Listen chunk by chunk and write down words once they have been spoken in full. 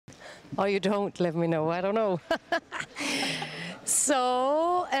Or you don't, let me know, I don't know.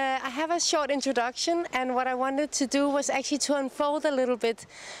 So I have a short introduction, and what I wanted to do was actually to unfold a little bit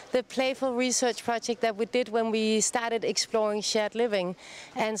the playful research project that we did when we started exploring shared living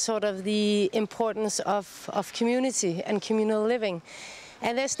and sort of the importance of community and communal living.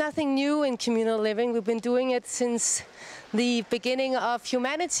 And there's nothing new in communal living. We've been doing it since the beginning of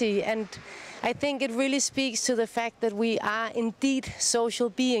humanity, and I think it really speaks to the fact that we are indeed social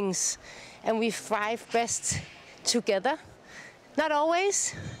beings and we thrive best together. Not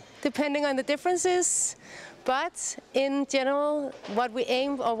always, depending on the differences, but in general, what we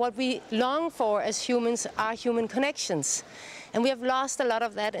aim or what we long for as humans are human connections. And we have lost a lot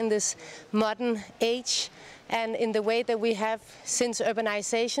of that in this modern age, and in the way that we have, since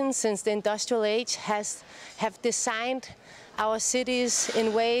urbanization, since the industrial age, have designed our cities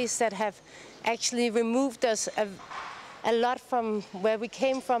in ways that have actually removed us a lot from where we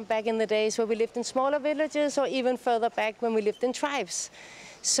came from back in the days where we lived in smaller villages, or even further back when we lived in tribes.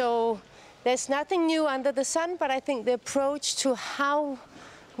 So there's nothing new under the sun, but I think the approach to how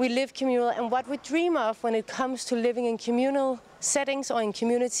we live communal and what we dream of when it comes to living in communal settings or in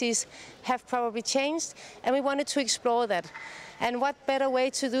communities have probably changed, and we wanted to explore that. And what better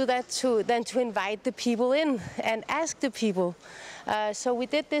way to do that than to invite the people in and ask the people. So we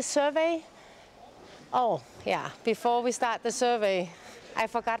did this survey. Oh, yeah, before we start the survey, I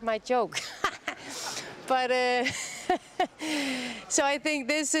forgot my joke. But, so I think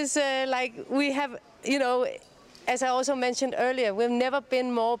this is like, we have, you know, as I also mentioned earlier, we've never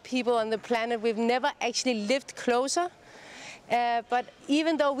been more people on the planet. We've never actually lived closer. But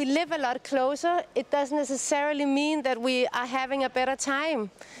even though we live a lot closer, it doesn't necessarily mean that we are having a better time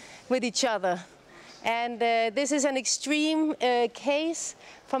with each other. And this is an extreme case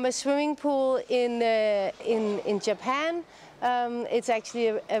from a swimming pool in Japan. It's actually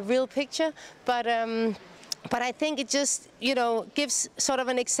a real picture, but I think it just, you know, gives sort of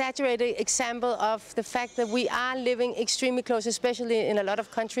an exaggerated example of the fact that we are living extremely close, especially in a lot of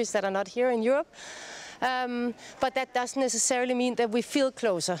countries that are not here in Europe. But that doesn't necessarily mean that we feel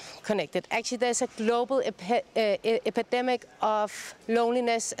closer connected. Actually, there's a global epidemic of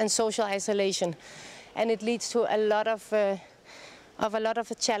loneliness and social isolation, and it leads to a lot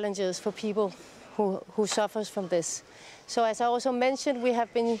of challenges for people who suffers from this. So as I also mentioned, we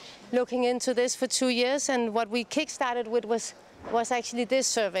have been looking into this for 2 years, and what we kickstarted with was actually this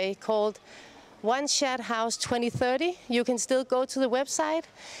survey called One Shared House 2030. You can still go to the website.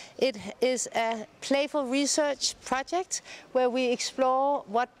 It is a playful research project where we explore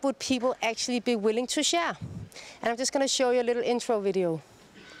what would people actually be willing to share. And I'm just going to show you a little intro video.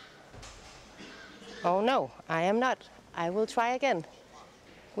 Oh no, I am not. I will try again.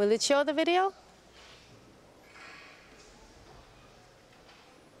 Will it show the video?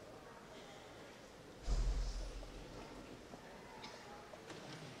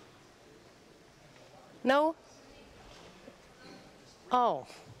 No? Oh,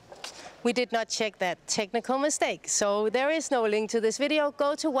 we did not check that. Technical mistake. So there is no link to this video.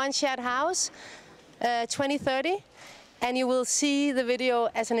 Go to One Shared House 2030 and you will see the video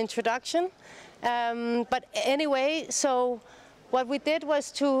as an introduction. But anyway, so what we did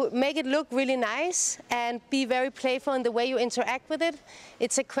was to make it look really nice and be very playful in the way you interact with it.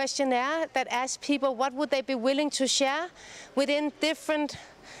 It's a questionnaire that asks people what would they be willing to share within different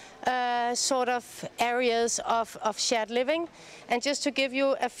sort of areas of shared living. And just to give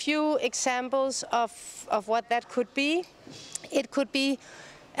you a few examples of what that could be, it could be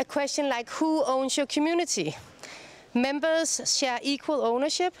a question like, who owns your community? Members share equal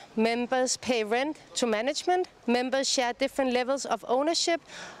ownership, members pay rent to management, members share different levels of ownership,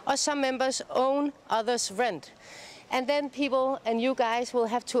 or some members own, others rent. And then people and you guys will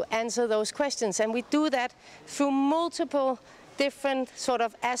have to answer those questions. And we do that through multiple different sort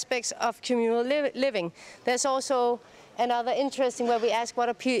of aspects of communal living. There's also another interesting where we ask what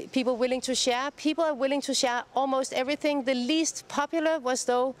are people willing to share. People are willing to share almost everything. The least popular was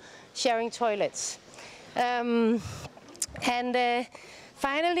though sharing toilets.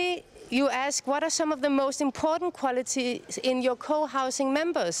 Finally, you ask what are some of the most important qualities in your co-housing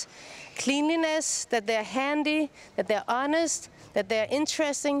members? Cleanliness, that they're handy, that they're honest, that they're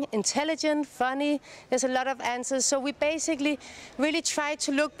interesting, intelligent, funny. There's a lot of answers. So we basically really try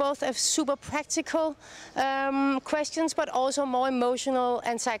to look both at super practical questions, but also more emotional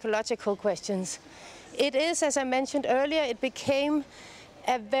and psychological questions. It is, as I mentioned earlier, it became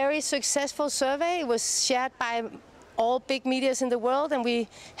a very successful survey. It was shared by all big medias in the world, and we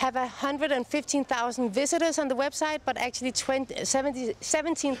have 115,000 visitors on the website, but actually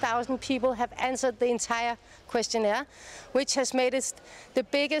 17,000 people have answered the entire questionnaire, which has made it the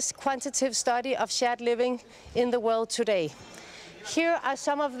biggest quantitative study of shared living in the world today. Here are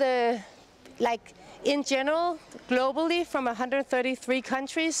some of the, in general, globally, from 133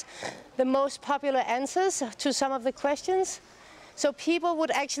 countries, the most popular answers to some of the questions. So people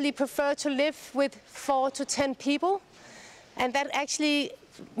would actually prefer to live with 4 to 10 people, and that actually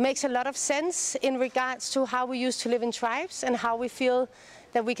makes a lot of sense in regards to how we used to live in tribes and how we feel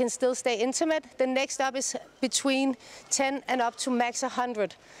that we can still stay intimate. The next up is between 10 and up to max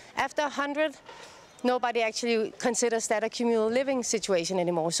 100. After 100, nobody actually considers that a communal living situation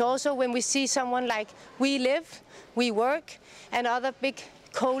anymore. So also when we see someone like We Live, We Work, and other big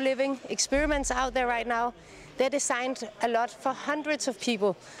co-living experiments out there right now, they're designed a lot for hundreds of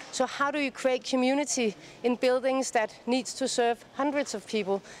people. So how do you create community in buildings that needs to serve hundreds of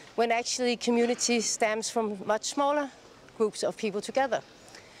people when actually community stems from much smaller groups of people together?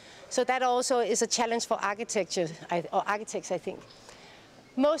 So that also is a challenge for architecture, or architects, I think.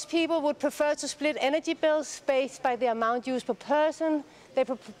 Most people would prefer to split energy bills based by the amount used per person. They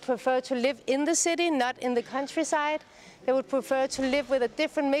prefer to live in the city, not in the countryside. They would prefer to live with a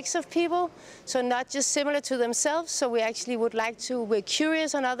different mix of people, so not just similar to themselves. So we actually would like to, we're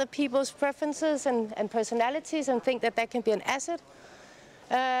curious on other people's preferences and personalities and think that that can be an asset.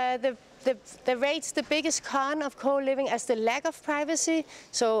 The rates the biggest con of co-living as the lack of privacy.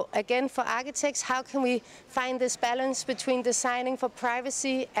 So again, for architects, how can we find this balance between designing for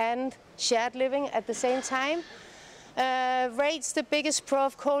privacy and shared living at the same time? Rates the biggest pro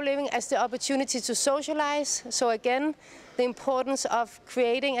of co-living as the opportunity to socialize. So again, the importance of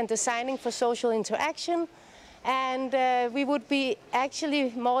creating and designing for social interaction. And we would be actually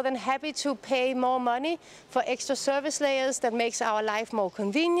more than happy to pay more money for extra service layers that makes our life more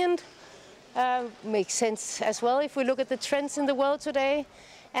convenient. Makes sense as well if we look at the trends in the world today.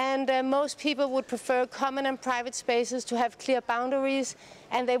 And most people would prefer common and private spaces to have clear boundaries,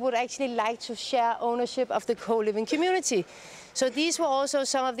 and they would actually like to share ownership of the co-living community. So these were also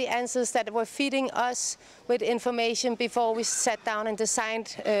some of the answers that were feeding us with information before we sat down and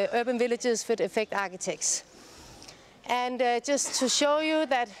designed urban villages with Effect Architects. And just to show you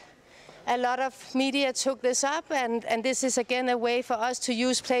that a lot of media took this up, and this is again a way for us to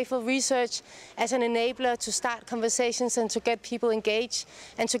use playful research as an enabler to start conversations and to get people engaged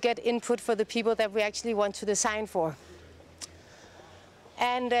and to get input for the people that we actually want to design for.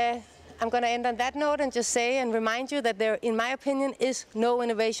 And I'm going to end on that note and just say and remind you that there, in my opinion, is no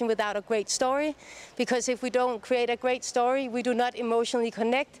innovation without a great story, because if we don't create a great story, we do not emotionally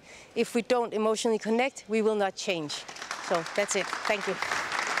connect. If we don't emotionally connect, we will not change. So that's it. Thank you.